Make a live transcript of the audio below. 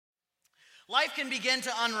Life can begin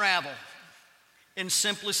to unravel in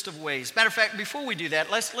simplest of ways. Matter of fact, before we do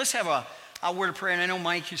that, let's have a word of prayer. And I know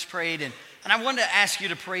Mike has prayed, and I wanted to ask you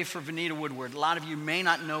to pray for Vanita Woodward. A lot of you may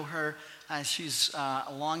not know her. She's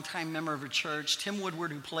a longtime member of her church. Tim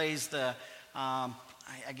Woodward, who plays the, I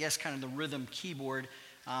guess, kind of the rhythm keyboard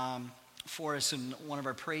for us in one of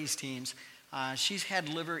our praise teams. She's had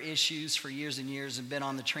liver issues for years and years and been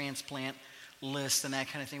on the transplant list and that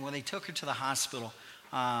kind of thing. Well, they took her to the hospital,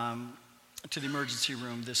 to the emergency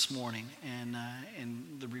room this morning, and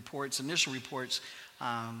the initial reports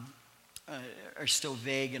are still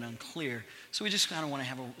vague and unclear. So we just kind of want to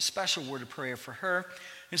have a special word of prayer for her.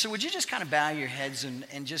 And so would you just kind of bow your heads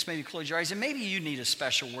and just maybe close your eyes, and maybe you need a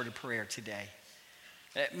special word of prayer today.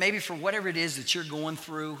 Maybe for whatever it is that you're going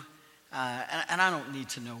through, and I don't need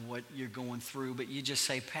to know what you're going through, but you just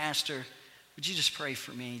say, Pastor, would you just pray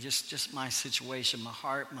for me, just my situation, my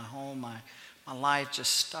heart, my home, my life,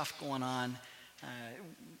 just stuff going on.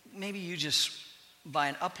 Maybe you just, by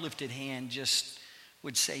an uplifted hand, just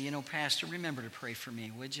would say, Pastor, remember to pray for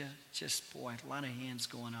me, would you? Just, boy, a lot of hands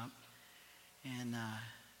going up, and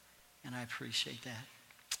I appreciate that.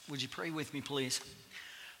 Would you pray with me, please?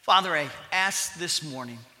 Father, I ask this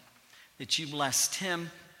morning that you bless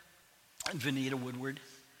Tim and Vanita Woodward.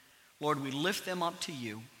 Lord, we lift them up to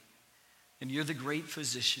you, and you're the great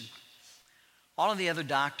physician. All of the other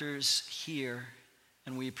doctors here,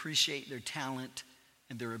 and we appreciate their talent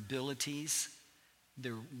and their abilities,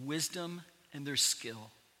 their wisdom and their skill.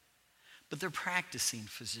 But they're practicing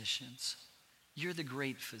physicians. You're the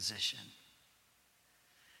great physician.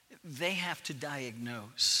 They have to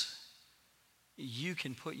diagnose. You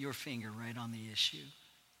can put your finger right on the issue.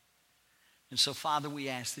 And so, Father, we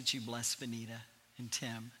ask that you bless Vanita and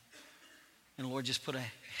Tim. And Lord, just put a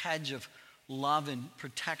hedge of love and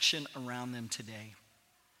protection around them today.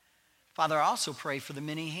 Father, I also pray for the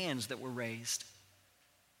many hands that were raised.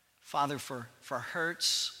 Father, for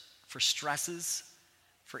hurts, for stresses,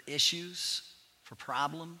 for issues, for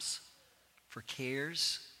problems, for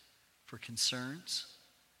cares, for concerns.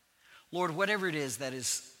 Lord, whatever it is that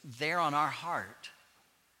is there on our heart,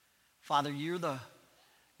 Father, you're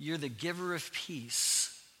the giver of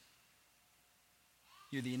peace.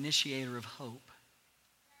 You're the initiator of hope.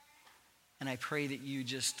 And I pray that you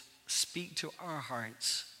just speak to our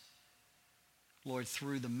hearts, Lord,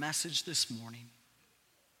 through the message this morning.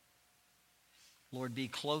 Lord, be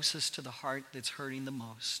closest to the heart that's hurting the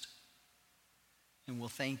most. And we'll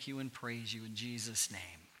thank you and praise you in Jesus' name.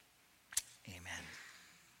 Amen.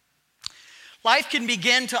 Life can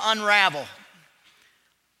begin to unravel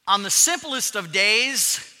on the simplest of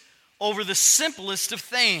days over the simplest of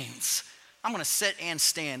things. I'm going to sit and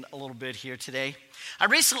stand a little bit here today. I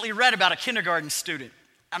recently read about a kindergarten student,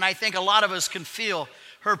 and I think a lot of us can feel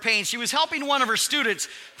her pain. She was helping one of her students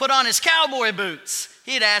put on his cowboy boots.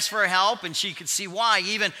 He had asked for her help, and she could see why.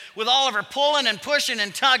 Even with all of her pulling and pushing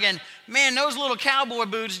and tugging, man, those little cowboy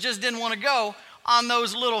boots just didn't want to go on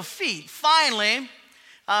those little feet. Finally,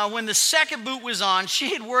 when the second boot was on,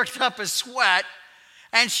 she had worked up a sweat,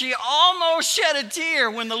 and she almost shed a tear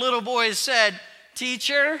when the little boy said,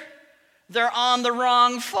 "Teacher, they're on the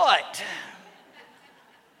wrong foot."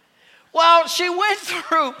 Well, she went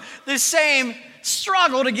through the same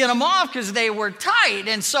struggle to get them off because they were tight.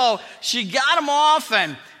 And so she got them off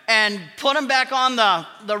and put them back on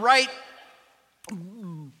the right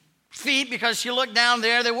feet because she looked down,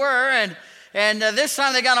 there they were. And this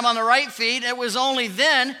time they got them on the right feet. It was only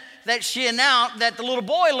then that she announced that the little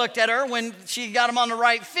boy looked at her when she got them on the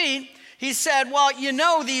right feet. He said, "Well,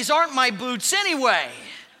 these aren't my boots anyway.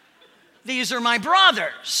 These are my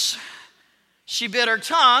brother's." She bit her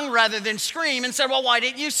tongue rather than scream and said, "Well, why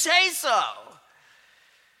didn't you say so?"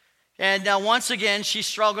 And once again, she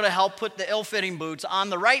struggled to help put the ill-fitting boots on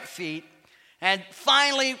the right feet. And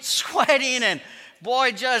finally, sweating and,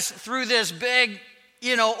 boy, just through this big,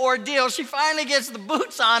 ordeal, she finally gets the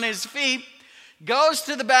boots on his feet, goes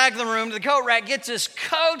to the back of the room, to the coat rack, gets his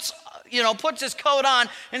coats, puts his coat on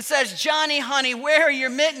and says, "Johnny, honey, where are your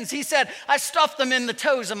mittens?" He said, "I stuffed them in the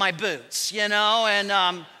toes of my boots," and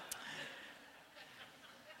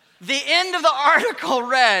the end of the article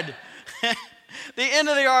read, the end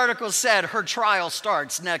of the article said, "Her trial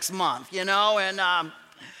starts next month," and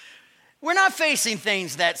we're not facing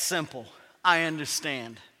things that simple, I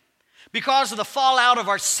understand. Because of the fallout of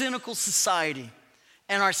our cynical society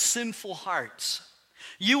and our sinful hearts,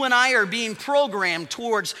 you and I are being programmed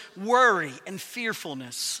towards worry and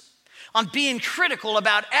fearfulness, on being critical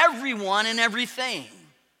about everyone and everything.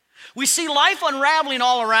 We see life unraveling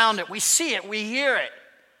all around it. We see it, we hear it.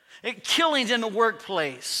 Killings in the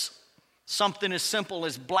workplace, something as simple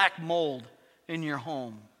as black mold in your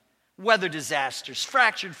home. weather disasters,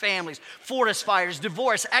 fractured families, forest fires,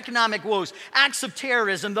 divorce, economic woes, acts of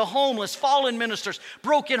terrorism, the homeless, fallen ministers,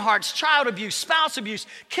 broken hearts, child abuse, spouse abuse,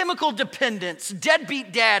 chemical dependence,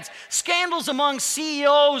 deadbeat dads, scandals among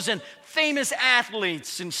CEOs and famous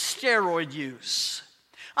athletes, and steroid use,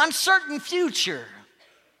 uncertain future,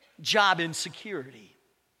 job insecurity.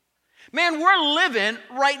 Man, we're living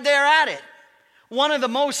right there at it. One of the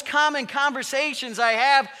most common conversations I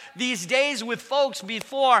have these days with folks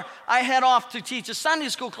before I head off to teach a Sunday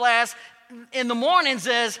school class in the mornings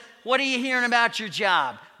is, what are you hearing about your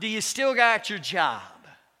job? Do you still got your job?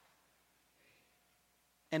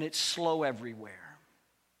 And it's slow everywhere.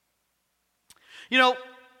 You know,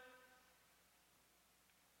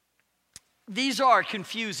 these are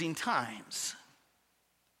confusing times.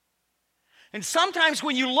 And sometimes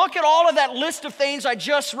when you look at all of that list of things I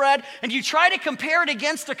just read and you try to compare it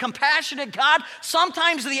against a compassionate God,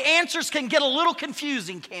 sometimes the answers can get a little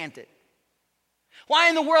confusing, can't it? Why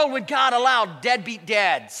in the world would God allow deadbeat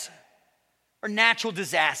dads or natural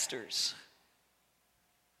disasters?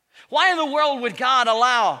 Why in the world would God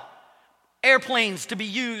allow airplanes to be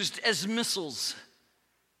used as missiles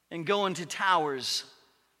and go into towers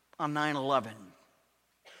on 9/11?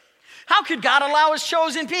 How could God allow his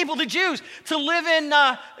chosen people, the Jews, to live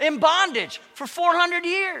in bondage for 400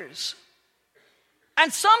 years?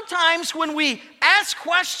 And sometimes when we ask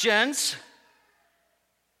questions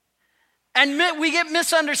and we get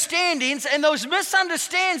misunderstandings, and those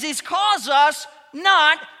misunderstandings cause us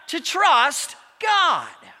not to trust God.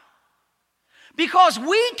 Because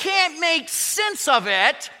we can't make sense of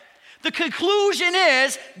it, the conclusion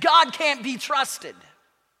is God can't be trusted.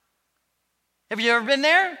 Have you ever been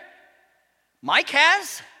there? Mike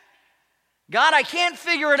has. God, I can't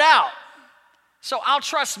figure it out, so I'll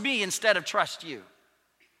trust me instead of trust you.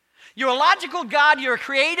 You're a logical God, you're a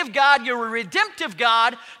creative God, you're a redemptive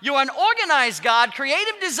God, you're an organized God,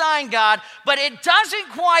 creative design God, but it doesn't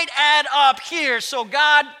quite add up here. So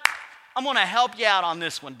God, I'm going to help you out on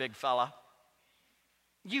this one, big fella.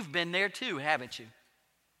 You've been there too, haven't you?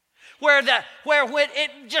 Where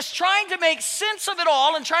just trying to make sense of it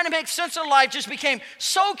all and trying to make sense of life just became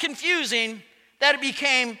so confusing that it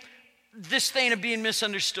became this thing of being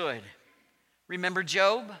misunderstood. Remember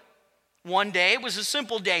Job? One day, it was a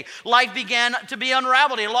simple day. Life began to be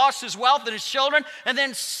unraveled. He lost his wealth and his children, and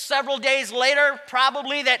then several days later,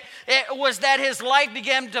 probably that his life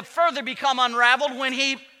began to further become unraveled when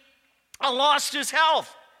he lost his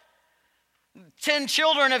health. 10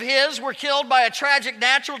 children of his were killed by a tragic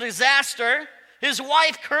natural disaster. His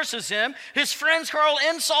wife curses him. His friends hurl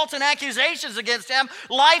insults and accusations against him.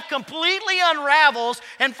 Life completely unravels.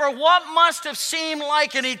 And for what must have seemed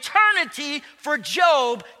like an eternity for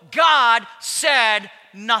Job, God said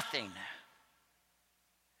nothing.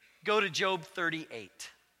 Go to Job 38.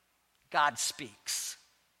 God speaks.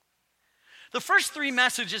 The first 3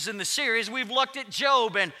 messages in the series, we've looked at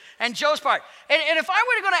Job and Job's part. And if I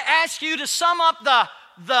were going to ask you to sum up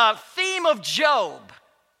the theme of Job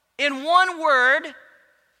in one word,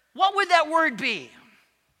 what would that word be?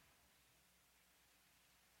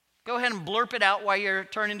 Go ahead and blurp it out while you're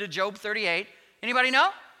turning to Job 38. Anybody know?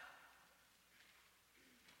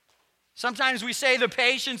 Sometimes we say the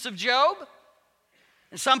patience of Job.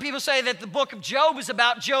 And some people say that the book of Job is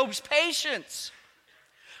about Job's patience.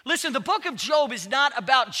 Listen, the book of Job is not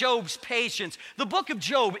about Job's patience. The book of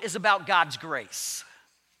Job is about God's grace.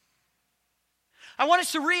 I want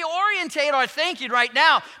us to reorientate our thinking right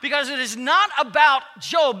now because it is not about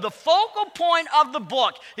Job. The focal point of the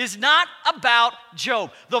book is not about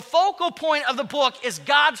Job. The focal point of the book is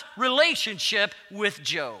God's relationship with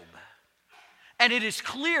Job. And it is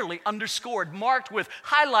clearly underscored, marked with,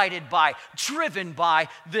 highlighted by, driven by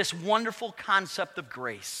this wonderful concept of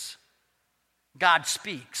grace. God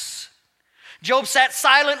speaks. Job sat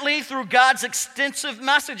silently through God's extensive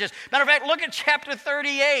messages. Matter of fact, look at chapter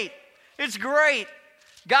 38. It's great.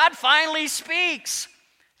 God finally speaks.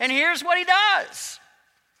 And here's what he does.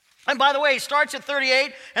 And by the way, he starts at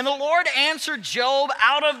 38. And the Lord answered Job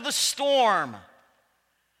out of the storm.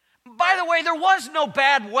 By the way, there was no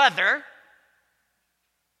bad weather.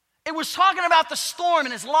 It was talking about the storm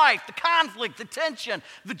in his life, the conflict, the tension,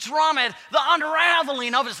 the drama, the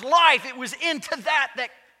unraveling of his life. It was into that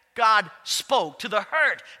God spoke, to the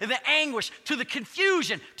hurt and the anguish, to the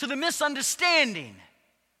confusion, to the misunderstanding,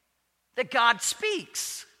 that God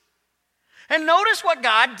speaks. And notice what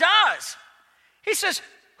God does. He says,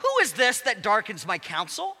 who is this that darkens my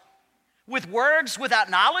counsel with words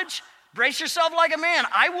without knowledge? Brace yourself like a man.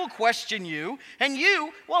 I will question you, and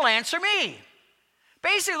you will answer me.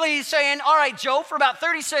 Basically, he's saying, all right, Job, for about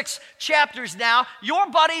 36 chapters now, your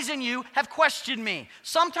buddies and you have questioned me.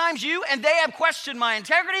 Sometimes you and they have questioned my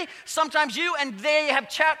integrity. Sometimes you and they have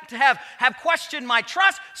questioned my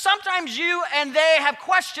trust. Sometimes you and they have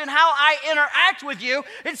questioned how I interact with you.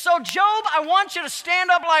 And so, Job, I want you to stand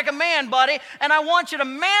up like a man, buddy, and I want you to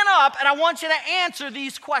man up, and I want you to answer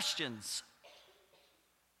these questions.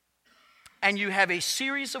 And you have a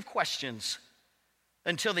series of questions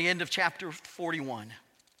until the end of chapter 41.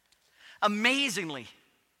 Amazingly,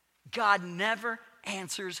 God never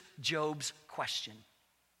answers Job's question.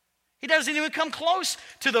 He doesn't even come close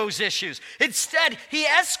to those issues. Instead, he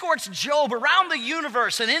escorts Job around the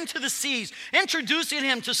universe and into the seas, introducing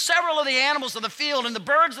him to several of the animals of the field and the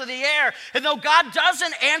birds of the air. And though God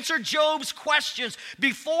doesn't answer Job's questions,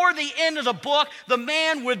 before the end of the book, the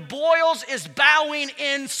man with boils is bowing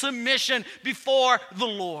in submission before the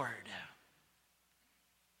Lord.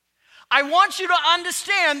 I want you to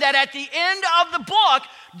understand that at the end of the book,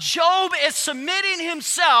 Job is submitting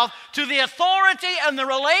himself to the authority and the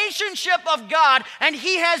relationship of God, and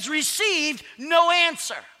he has received no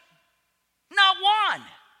answer. Not one.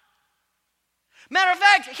 Matter of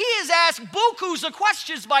fact, he is asked bukus of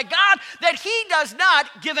questions by God that he does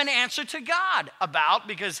not give an answer to God about,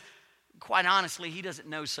 because quite honestly, he doesn't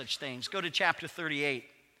know such things. Go to chapter 38.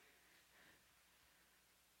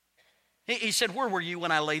 He said, where were you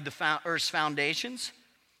when I laid the earth's foundations?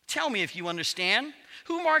 Tell me if you understand.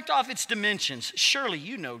 Who marked off its dimensions? Surely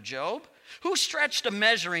you know, Job. Who stretched a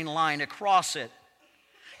measuring line across it?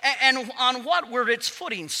 And on what were its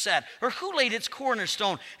footings set? Or who laid its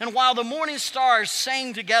cornerstone? And while the morning stars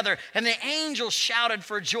sang together and the angels shouted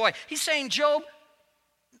for joy. He's saying, Job,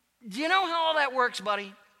 do you know how all that works,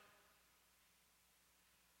 buddy?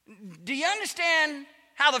 Do you understand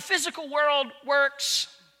how the physical world works?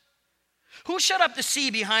 Who shut up the sea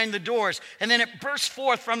behind the doors? And then it burst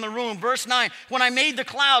forth from the room. Verse 9, when I made the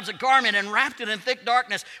clouds a garment and wrapped it in thick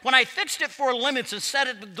darkness, when I fixed it for limits and set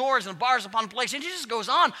it with doors and bars upon place. And it just goes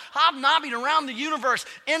on, hobnobbing around the universe,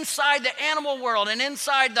 inside the animal world and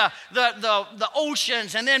inside the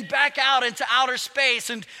oceans, and then back out into outer space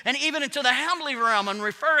and even into the heavenly realm, and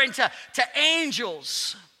referring to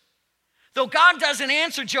angels. Though God doesn't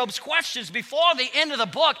answer Job's questions before the end of the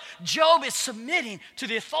book, Job is submitting to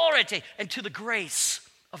the authority and to the grace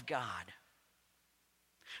of God.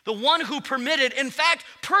 The one who permitted, in fact,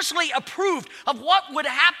 personally approved of what would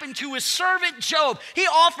happen to his servant Job. He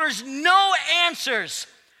offers no answers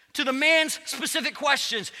to the man's specific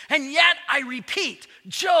questions. And yet, I repeat,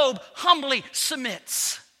 Job humbly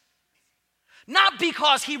submits. Not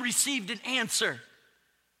because he received an answer,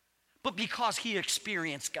 but because he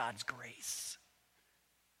experienced God's grace.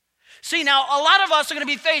 See, now, a lot of us are going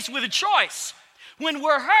to be faced with a choice. When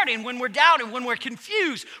we're hurting, when we're doubting, when we're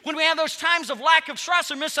confused, when we have those times of lack of trust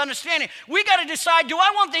or misunderstanding, we got to decide, do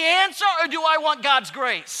I want the answer or do I want God's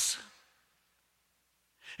grace?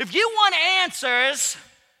 If you want answers,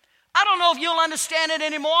 I don't know if you'll understand it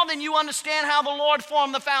any more than you understand how the Lord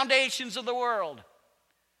formed the foundations of the world,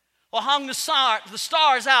 or hung the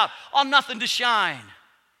stars out on nothing to shine,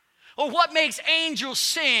 or what makes angels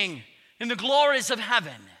sing in the glories of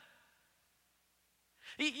heaven.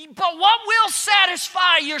 But what will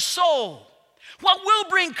satisfy your soul, what will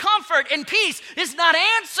bring comfort and peace, is not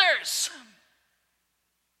answers,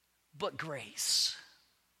 but grace.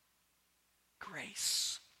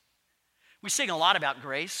 Grace. We sing a lot about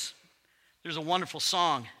grace. There's a wonderful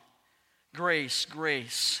song, Grace,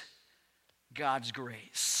 Grace, God's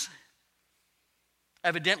Grace.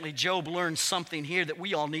 Evidently, Job learned something here that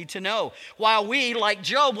we all need to know. While we, like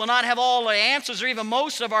Job, will not have all the answers or even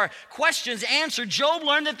most of our questions answered, Job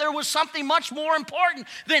learned that there was something much more important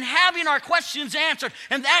than having our questions answered,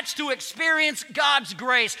 and that's to experience God's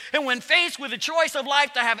grace. And when faced with the choice of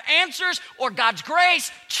life to have answers or God's grace,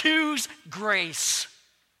 choose grace.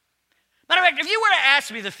 Matter of fact, if you were to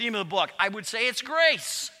ask me the theme of the book, I would say it's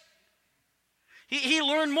grace. He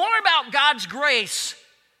learned more about God's grace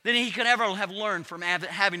than he could ever have learned from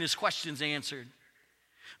having his questions answered.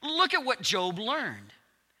 Look at what Job learned.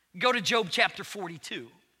 Go to Job chapter 42,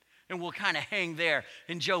 and we'll kind of hang there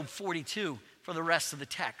in Job 42 for the rest of the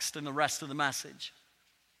text and the rest of the message.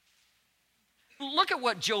 Look at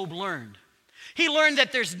what Job learned. He learned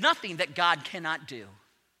that there's nothing that God cannot do.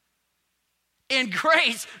 In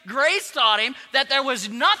grace taught him that there was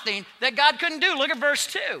nothing that God couldn't do. Look at verse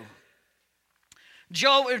 2.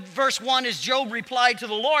 Verse 1 is Job replied to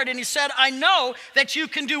the Lord, and he said, I know that you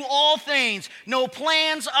can do all things. No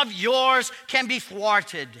plans of yours can be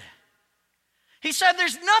thwarted. He said,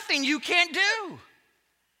 there's nothing you can't do.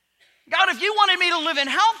 God, if you wanted me to live in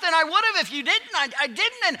health, then I would have. If you didn't, I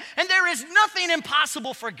didn't. And there is nothing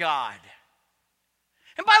impossible for God.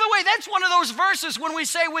 And by the way, that's one of those verses when we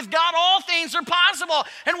say, with God, all things are possible.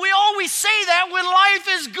 And we always say that when life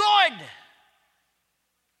is good.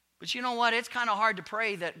 But you know what? It's kind of hard to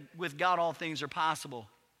pray that with God, all things are possible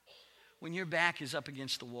when your back is up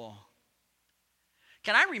against the wall.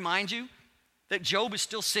 Can I remind you that Job is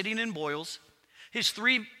still sitting in boils? His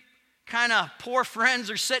three kind of poor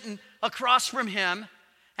friends are sitting across from him,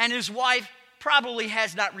 and his wife probably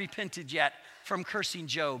has not repented yet from cursing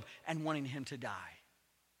Job and wanting him to die.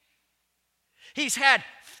 He's had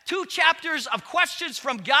 2 chapters of questions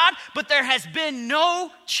from God, but there has been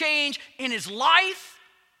no change in his life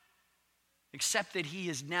except that he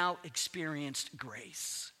has now experienced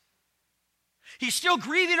grace. He's still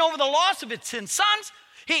grieving over the loss of his 10 sons.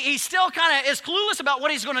 He still kind of is clueless about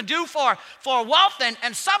what he's going to do for wealth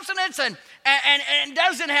and substance and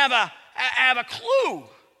doesn't have a clue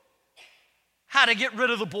how to get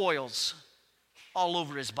rid of the boils all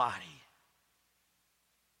over his body.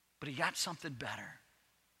 But he got something better.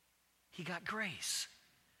 He got grace.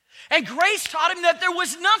 And grace taught him that there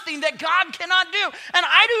was nothing that God cannot do. And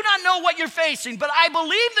I do not know what you're facing, but I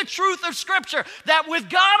believe the truth of Scripture, that with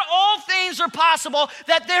God all things are possible,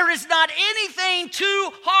 that there is not anything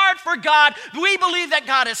too hard for God. We believe that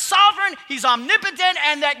God is sovereign, He's omnipotent,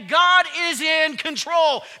 and that God is in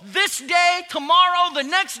control. This day, tomorrow, the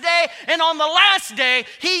next day, and on the last day,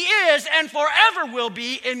 He is and forever will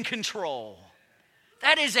be in control.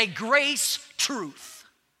 That is a grace truth.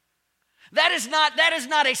 That is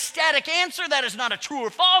not a static answer. That is not a true or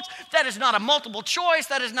false. That is not a multiple choice.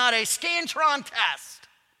 That is not a Scantron test.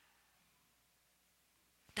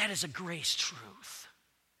 That is a grace truth.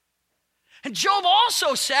 And Job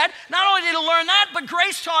also said, not only did he learn that, but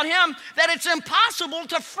grace taught him that it's impossible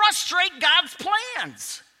to frustrate God's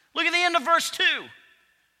plans. Look at the end of verse 2.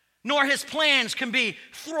 Nor his plans can be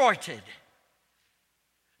thwarted.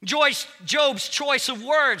 Job's choice of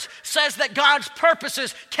words says that God's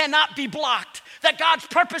purposes cannot be blocked, that God's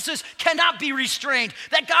purposes cannot be restrained,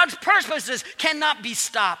 that God's purposes cannot be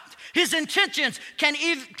stopped. His intentions can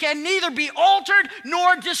neither be altered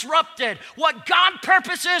nor disrupted. What God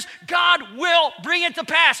purposes, God will bring it to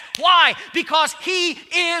pass. Why? Because He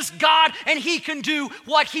is God and He can do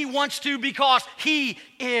what He wants to because He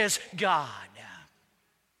is God.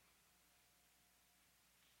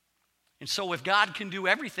 And so if God can do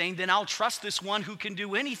everything, then I'll trust this one who can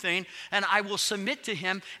do anything, and I will submit to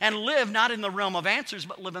Him and live not in the realm of answers,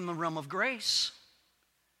 but live in the realm of grace.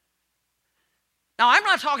 Now, I'm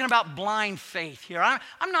not talking about blind faith here.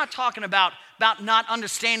 I'm not talking about not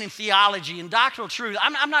understanding theology and doctrinal truth.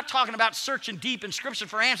 I'm not talking about searching deep in Scripture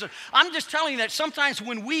for answers. I'm just telling you that sometimes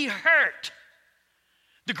when we hurt,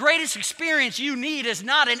 the greatest experience you need is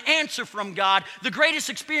not an answer from God. The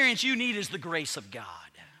greatest experience you need is the grace of God.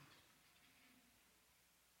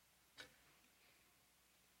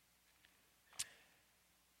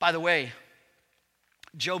 By the way,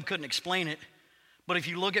 Job couldn't explain it, but if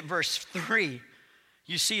you look at verse 3,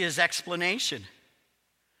 you see his explanation.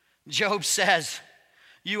 Job says,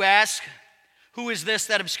 you ask, who is this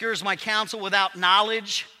that obscures my counsel without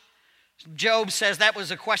knowledge? Job says that was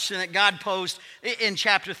a question that God posed in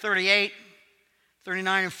chapter 38,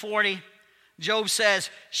 39 and 40. Job says,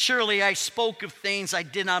 surely I spoke of things I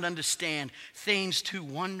did not understand, things too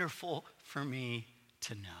wonderful for me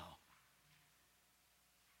to know.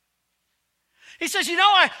 He says,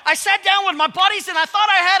 I sat down with my buddies and I thought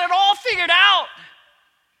I had it all figured out.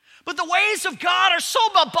 But the ways of God are so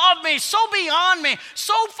above me, so beyond me,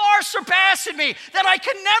 so far surpassing me that I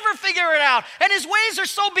could never figure it out. And His ways are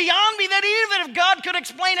so beyond me that even if God could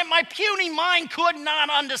explain it, my puny mind could not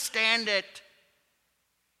understand it.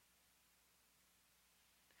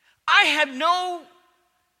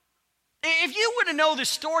 If you were to know the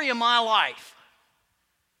story of my life,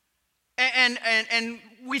 and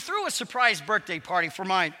we threw a surprise birthday party for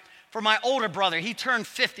my older brother. He turns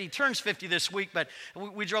 50 this week, but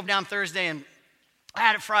we drove down Thursday and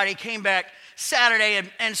had it Friday, came back Saturday,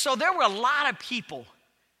 and so there were a lot of people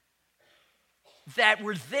that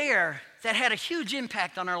were there that had a huge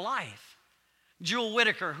impact on our life. Jewel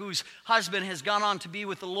Whitaker, whose husband has gone on to be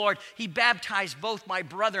with the Lord, he baptized both my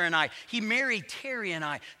brother and I. He married Terry and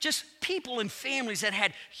I. Just people and families that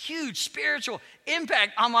had huge spiritual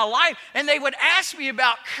impact on my life. And they would ask me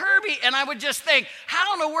about Kirby, and I would just think,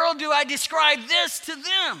 how in the world do I describe this to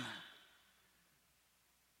them?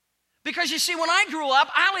 Because you see, when I grew up,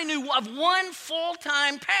 I only knew of one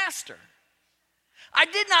full-time pastor. I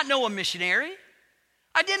did not know a missionary.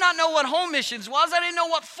 I did not know what home missions was. I didn't know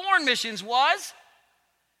what foreign missions was.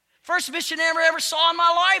 First missionary I ever saw in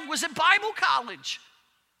my life was at Bible college.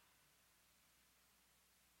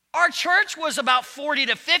 Our church was about 40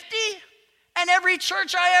 to 50, and every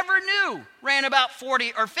church I ever knew ran about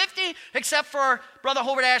 40 or 50, except for Brother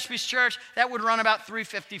Hobart Ashby's church, that would run about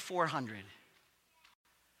 350, 400.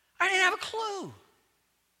 I didn't have a clue.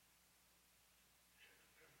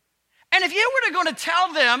 And if you were going to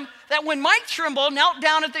tell them that when Mike Trimble knelt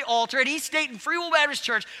down at the altar at East Dayton Free Will Baptist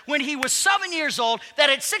Church when he was 7 years old, that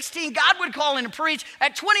at 16 God would call him to preach,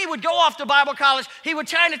 at 20 he would go off to Bible college, he would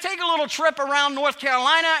try to take a little trip around North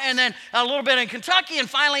Carolina and then a little bit in Kentucky and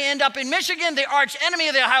finally end up in Michigan, the arch enemy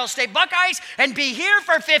of the Ohio State Buckeyes, and be here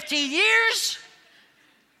for 15 years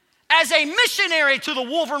as a missionary to the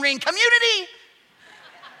Wolverine community.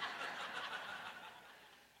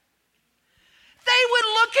 They would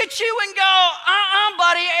look at you and go,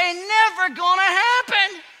 buddy, ain't never gonna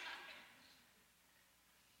happen.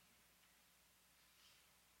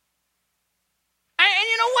 And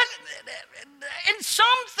you know what? In some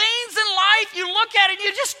things in life, you look at it and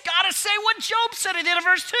you just gotta say what Job said at the end of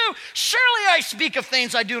verse 2. Surely I speak of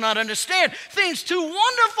things I do not understand, things too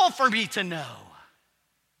wonderful for me to know.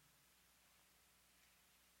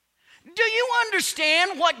 Do you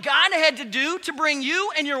understand what God had to do to bring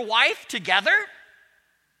you and your wife together?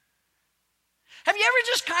 Have you ever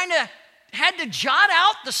just kind of had to jot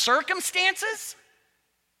out the circumstances?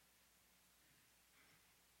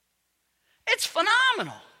 It's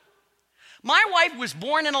phenomenal. My wife was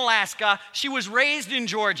born in Alaska. She was raised in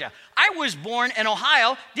Georgia. I was born in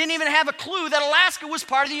Ohio, didn't even have a clue that Alaska was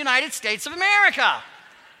part of the United States of America.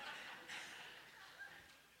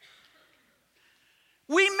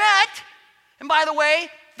 We met, and by the way,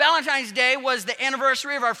 Valentine's Day was the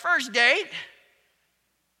anniversary of our first date.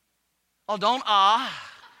 Oh, don't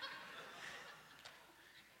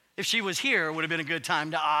If she was here, it would have been a good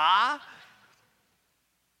time to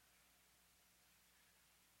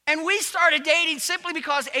And we started dating simply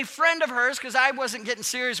because a friend of hers, because I wasn't getting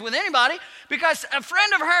serious with anybody, because a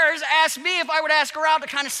friend of hers asked me if I would ask her out to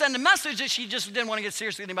kind of send a message that she just didn't want to get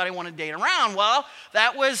serious with anybody, wanted to date around. Well,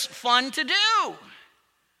 that was fun to do.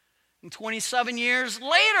 And 27 years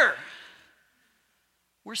later,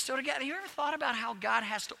 we're still together. You ever thought about how God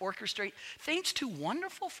has to orchestrate things too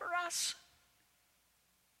wonderful for us?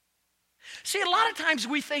 See, a lot of times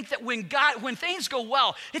we think that when things go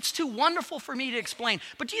well, it's too wonderful for me to explain.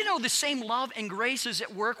 But do you know the same love and grace is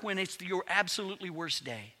at work when it's your absolutely worst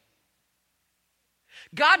day?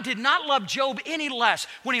 God did not love Job any less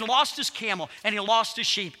when he lost his camel and he lost his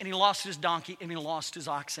sheep and he lost his donkey and he lost his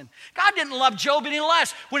oxen. God didn't love Job any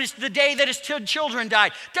less when it's the day that his children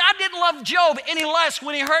died. God didn't love Job any less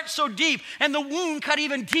when he hurt so deep and the wound cut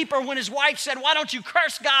even deeper when his wife said, "Why don't you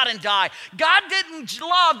curse God and die?" God didn't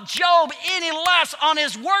love Job any less on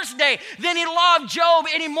his worst day than he loved Job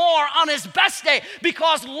anymore on his best day,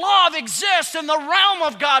 because love exists in the realm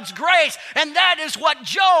of God's grace, and that is what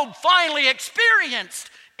Job finally experienced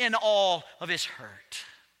in all of his hurt.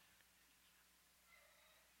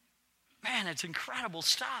 Man, it's incredible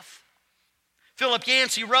stuff. Philip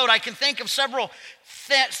Yancey wrote, "I can think of several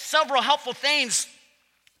helpful things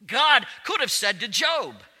God could have said to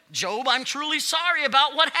Job. Job, I'm truly sorry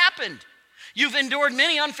about what happened. You've endured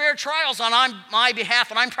many unfair trials on my behalf,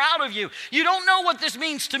 and I'm proud of you. You don't know what this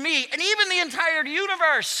means to me and even the entire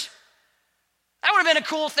universe." That would have been a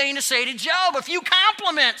cool thing to say to Job. A few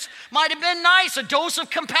compliments might have been nice, a dose of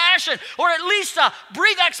compassion, or at least a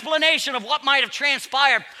brief explanation of what might have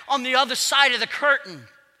transpired on the other side of the curtain.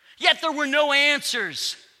 Yet there were no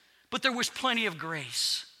answers, but there was plenty of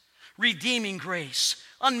grace, redeeming grace,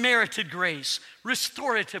 unmerited grace,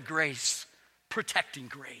 restorative grace, protecting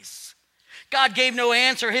grace. God gave no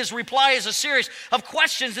answer. His reply is a series of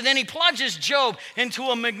questions, and then he plunges Job into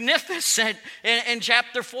a magnificent, in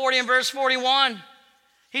chapter 40 and verse 41.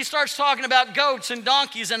 He starts talking about goats and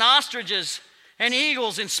donkeys and ostriches and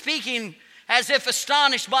eagles, and speaking as if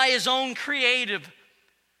astonished by his own creative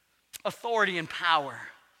authority and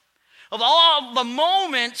power. Of all the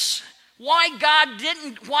moments, why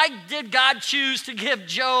did God choose to give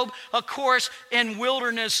Job a course in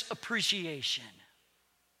wilderness appreciation?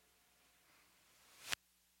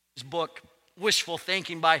 His book, Wishful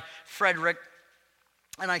Thinking by Frederick,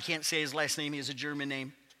 and I can't say his last name, he has a German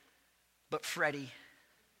name, but Freddie.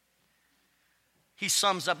 He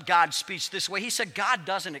sums up God's speech this way. He said, God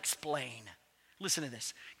doesn't explain. Listen to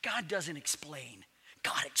this. God doesn't explain.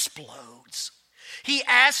 God explodes. He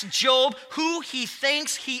asks Job who he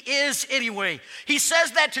thinks he is anyway. He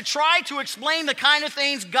says that to try to explain the kind of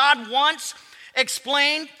things God wants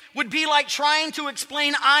explained would be like trying to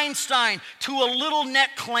explain Einstein to a little net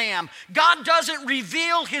clam. God doesn't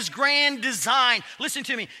reveal his grand design. Listen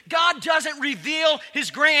to me. God doesn't reveal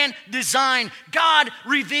his grand design. God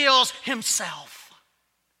reveals himself.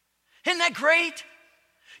 Isn't that great?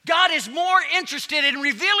 God is more interested in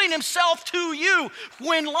revealing himself to you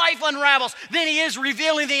when life unravels than he is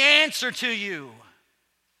revealing the answer to you.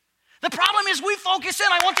 The problem is we focus in,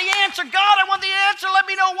 I want the answer. God, I want the answer. Let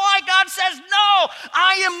me know why. God says, no,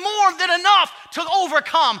 I am more than enough to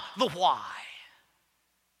overcome the why.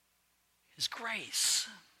 His grace.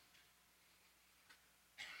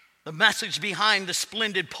 The message behind the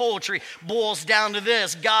splendid poetry boils down to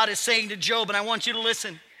this. God is saying to Job, and I want you to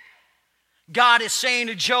listen. God is saying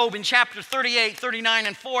to Job in chapter 38, 39,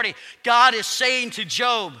 and 40, God is saying to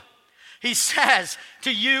Job, he says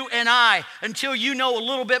to you and I, until you know a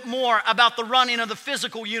little bit more about the running of the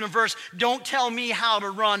physical universe, don't tell me how to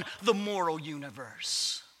run the moral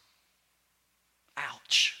universe.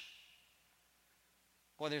 Ouch.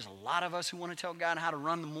 Boy, there's a lot of us who want to tell God how to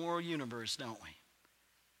run the moral universe, don't we?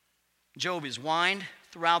 Job is whined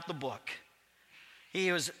throughout the book.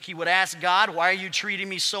 He would ask God, why are you treating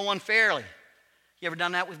me so unfairly? You ever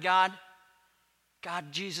done that with God?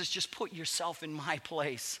 God, Jesus, just put yourself in my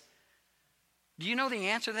place. Do you know the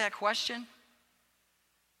answer to that question?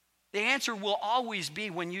 The answer will always be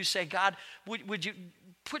when you say, God, would you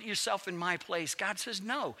put yourself in my place? God says,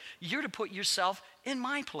 no, you're to put yourself in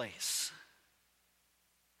my place.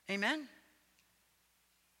 Amen?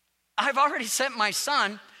 I've already sent my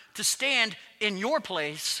son to stand in your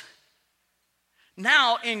place.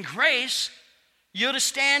 Now, in grace, you're to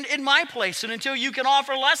stand in my place. And until you can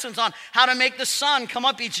offer lessons on how to make the sun come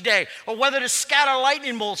up each day, or whether to scatter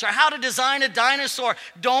lightning bolts, or how to design a dinosaur,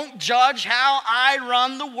 don't judge how I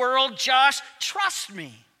run the world. Just trust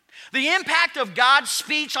me. The impact of God's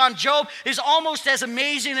speech on Job is almost as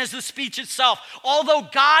amazing as the speech itself. Although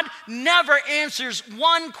God never answers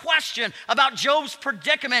one question about Job's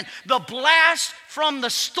predicament, the blast from the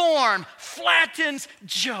storm flattens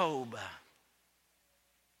Job.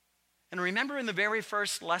 And remember in the very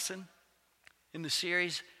first lesson in the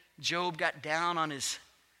series, Job got down on his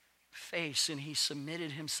face and he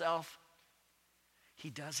submitted himself. He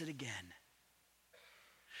does it again.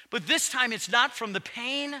 But this time it's not from the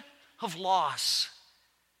pain of loss.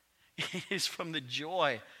 It is from the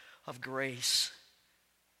joy of grace.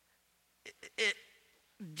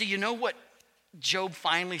 Do you know what Job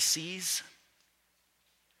finally sees?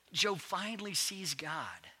 Job finally sees God.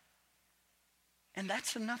 And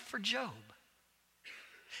that's enough for Job.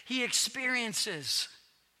 He experiences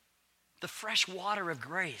the fresh water of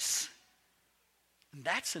grace. And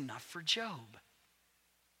that's enough for Job.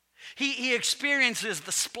 He experiences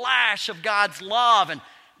the splash of God's love, and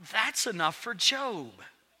that's enough for Job.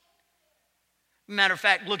 Matter of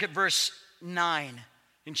fact, look at verse 9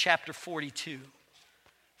 in chapter 42.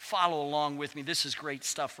 Follow along with me. This is great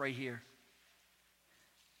stuff right here.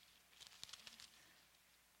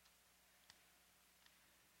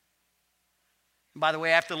 By the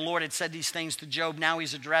way, after the Lord had said these things to Job, now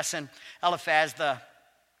he's addressing Eliphaz the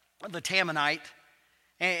Temanite.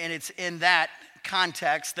 And it's in that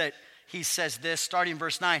context that he says this, starting in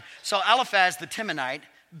verse 9. So Eliphaz the Temanite,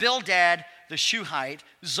 Bildad the Shuhite,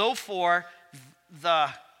 Zophar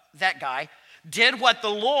that guy, did what the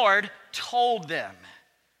Lord told them.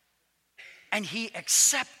 And he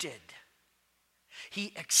accepted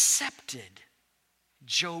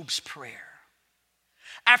Job's prayer.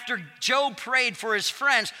 After Job prayed for his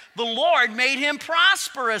friends, the Lord made him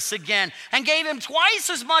prosperous again and gave him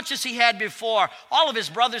twice as much as he had before. All of his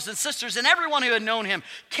brothers and sisters and everyone who had known him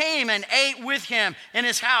came and ate with him in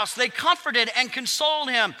his house. They comforted and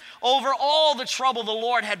consoled him over all the trouble the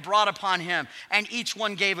Lord had brought upon him. And each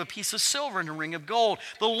one gave a piece of silver and a ring of gold.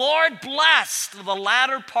 The Lord blessed the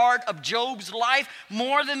latter part of Job's life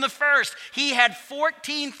more than the first. He had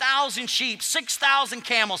 14,000 sheep, 6,000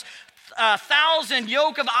 camels, 1,000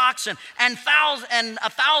 yoke of oxen, and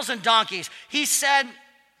 1,000 donkeys. He said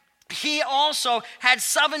he also had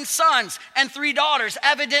 7 sons and 3 daughters.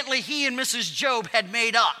 Evidently, he and Mrs. Job had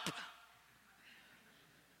made up.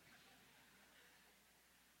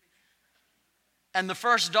 And the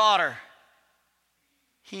first daughter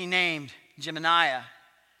he named Jeminiah,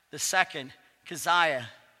 the second Keziah,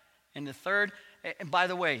 and the third. And by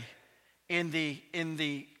the way, in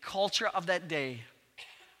the culture of that day,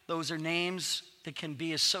 those are names that can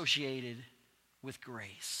be associated with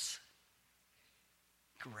grace.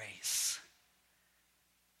 Grace.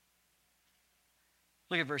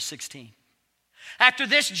 Look at verse 16. After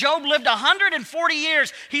this, Job lived 140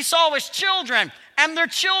 years. He saw his children and their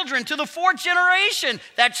children to the fourth generation.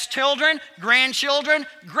 That's children, grandchildren,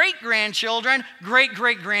 great-grandchildren,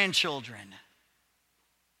 great-great-grandchildren.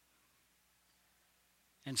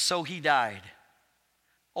 And so he died,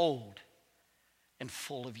 old and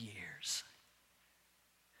full of years.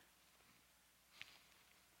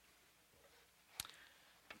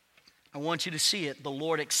 I want you to see it. The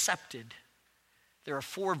Lord accepted. There are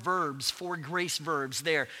 4 verbs, 4 grace verbs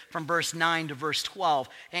there from verse 9 to verse 12.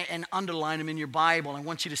 And underline them in your Bible. I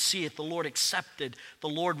want you to see it. The Lord accepted, the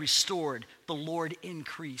Lord restored, the Lord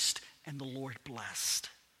increased, and the Lord blessed.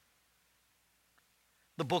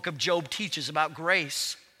 The book of Job teaches about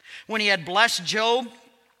grace. When he had blessed Job,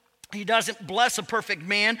 he doesn't bless a perfect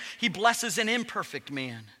man, he blesses an imperfect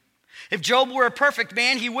man. If Job were a perfect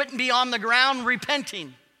man, he wouldn't be on the ground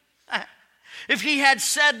repenting. If he had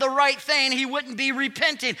said the right thing, he wouldn't be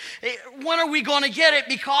repenting. When are we going to get it?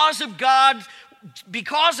 Because of God,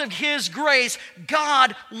 because of his grace,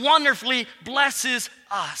 God wonderfully blesses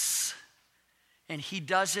us. And he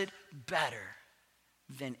does it better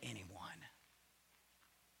than anyone.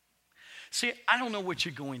 See, I don't know what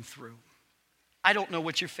you're going through. I don't know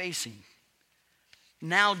what you're facing.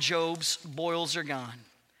 Now Job's boils are gone.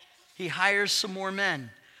 He hires some more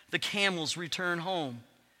men. The camels return home.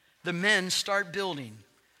 The men start building.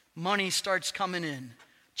 Money starts coming in.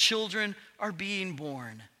 Children are being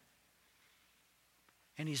born.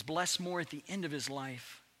 And he's blessed more at the end of his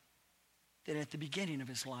life than at the beginning of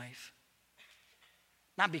his life.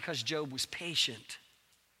 Not because Job was patient,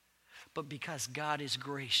 but because God is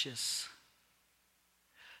gracious.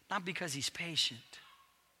 Not because he's patient,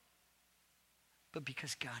 but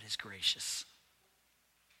because God is gracious.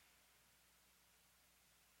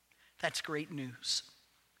 That's great news.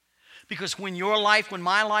 Because when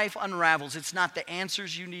my life unravels, it's not the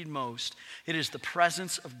answers you need most. It is the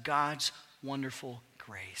presence of God's wonderful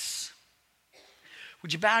grace.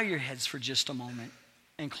 Would you bow your heads for just a moment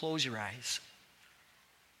and close your eyes?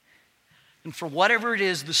 And for whatever it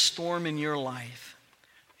is, the storm in your life,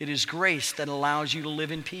 it is grace that allows you to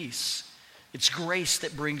live in peace. It's grace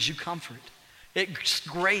that brings you comfort. It's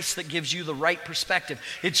grace that gives you the right perspective.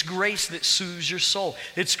 It's grace that soothes your soul.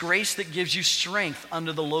 It's grace that gives you strength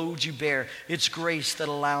under the load you bear. It's grace that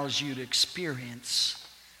allows you to experience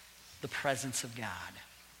the presence of God.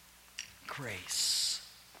 Grace.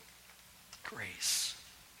 Grace.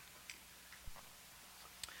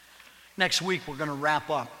 Next week, we're going to wrap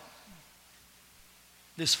up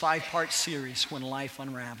this 5-part series, When Life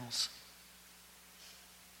Unravels.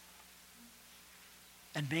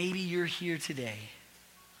 And maybe you're here today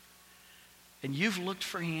and you've looked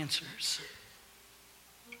for answers.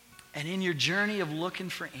 And in your journey of looking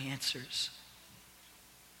for answers,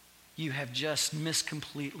 you have just missed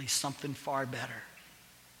completely something far better.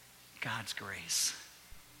 God's grace.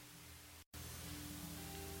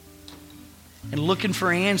 And looking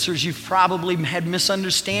for answers, you've probably had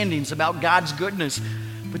misunderstandings about God's goodness.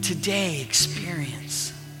 But today,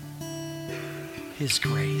 experience His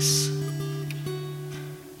grace.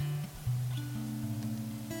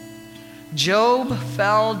 Job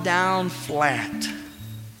fell down flat.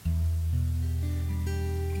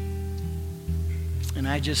 And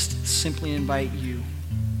I just simply invite you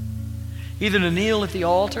either to kneel at the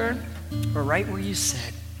altar or right where you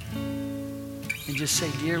sit and just say,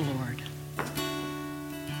 Dear Lord,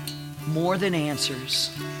 more than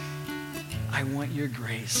answers, I want your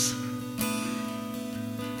grace.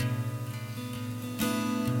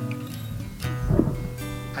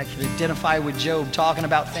 I can identify with Job talking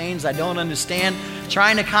about things I don't understand,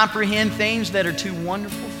 trying to comprehend things that are too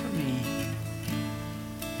wonderful for me.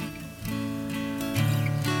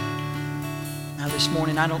 Now this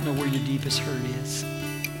morning, I don't know where your deepest hurt is.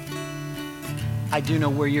 I do know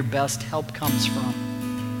where your best help comes from,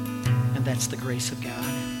 and that's the grace of God.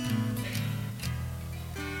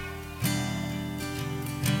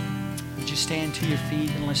 Would you stand to your feet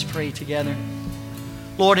and let's pray together?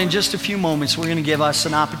 Lord, in just a few moments, we're going to give us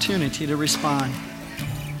an opportunity to respond.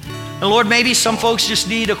 And Lord, maybe some folks just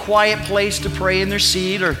need a quiet place to pray in their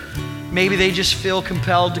seat, or maybe they just feel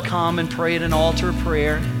compelled to come and pray at an altar of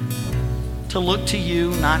prayer, to look to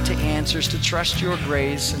you, not to answers, to trust your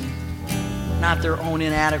grace and not their own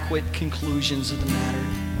inadequate conclusions of the matter.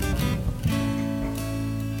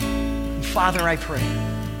 And Father, I pray,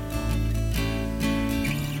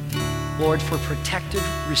 Lord, for protective,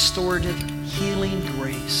 restorative, healing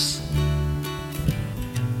grace.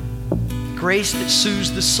 Grace that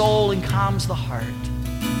soothes the soul and calms the heart.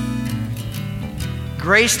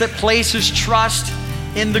 Grace that places trust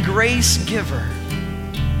in the grace giver,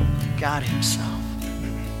 God Himself.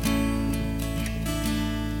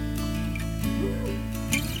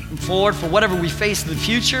 And Lord, for whatever we face in the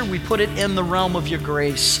future, we put it in the realm of your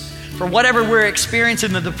grace. For whatever we're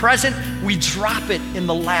experiencing in the present, we drop it in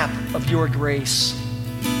the lap of your grace.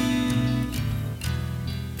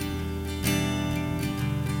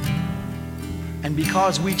 And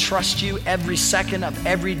because we trust you every second of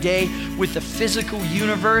every day with the physical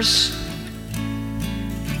universe,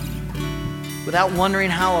 without wondering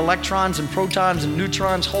how electrons and protons and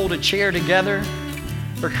neutrons hold a chair together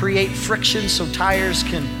or create friction so tires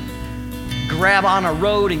can grab on a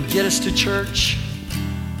road and get us to church,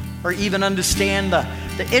 or even understand the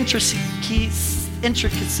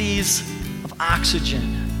intricacies of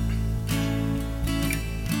oxygen.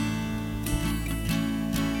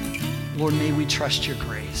 Lord, may we trust your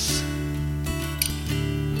grace.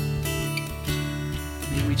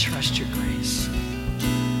 May we trust your grace.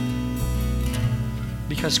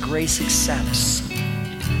 Because grace accepts,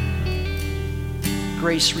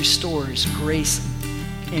 grace restores, grace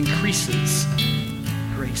increases,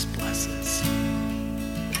 grace blesses.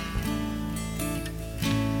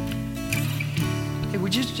 Hey,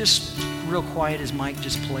 would you just real quiet as Mike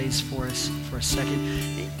just plays for us for a second?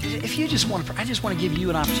 If you just want to, I just want to give you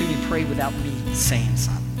an opportunity to pray without me saying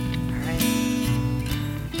something. All right?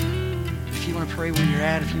 If you want to pray where you're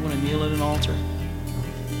at, if you want to kneel at an altar,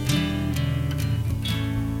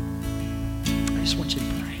 I just want you to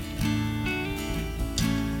pray.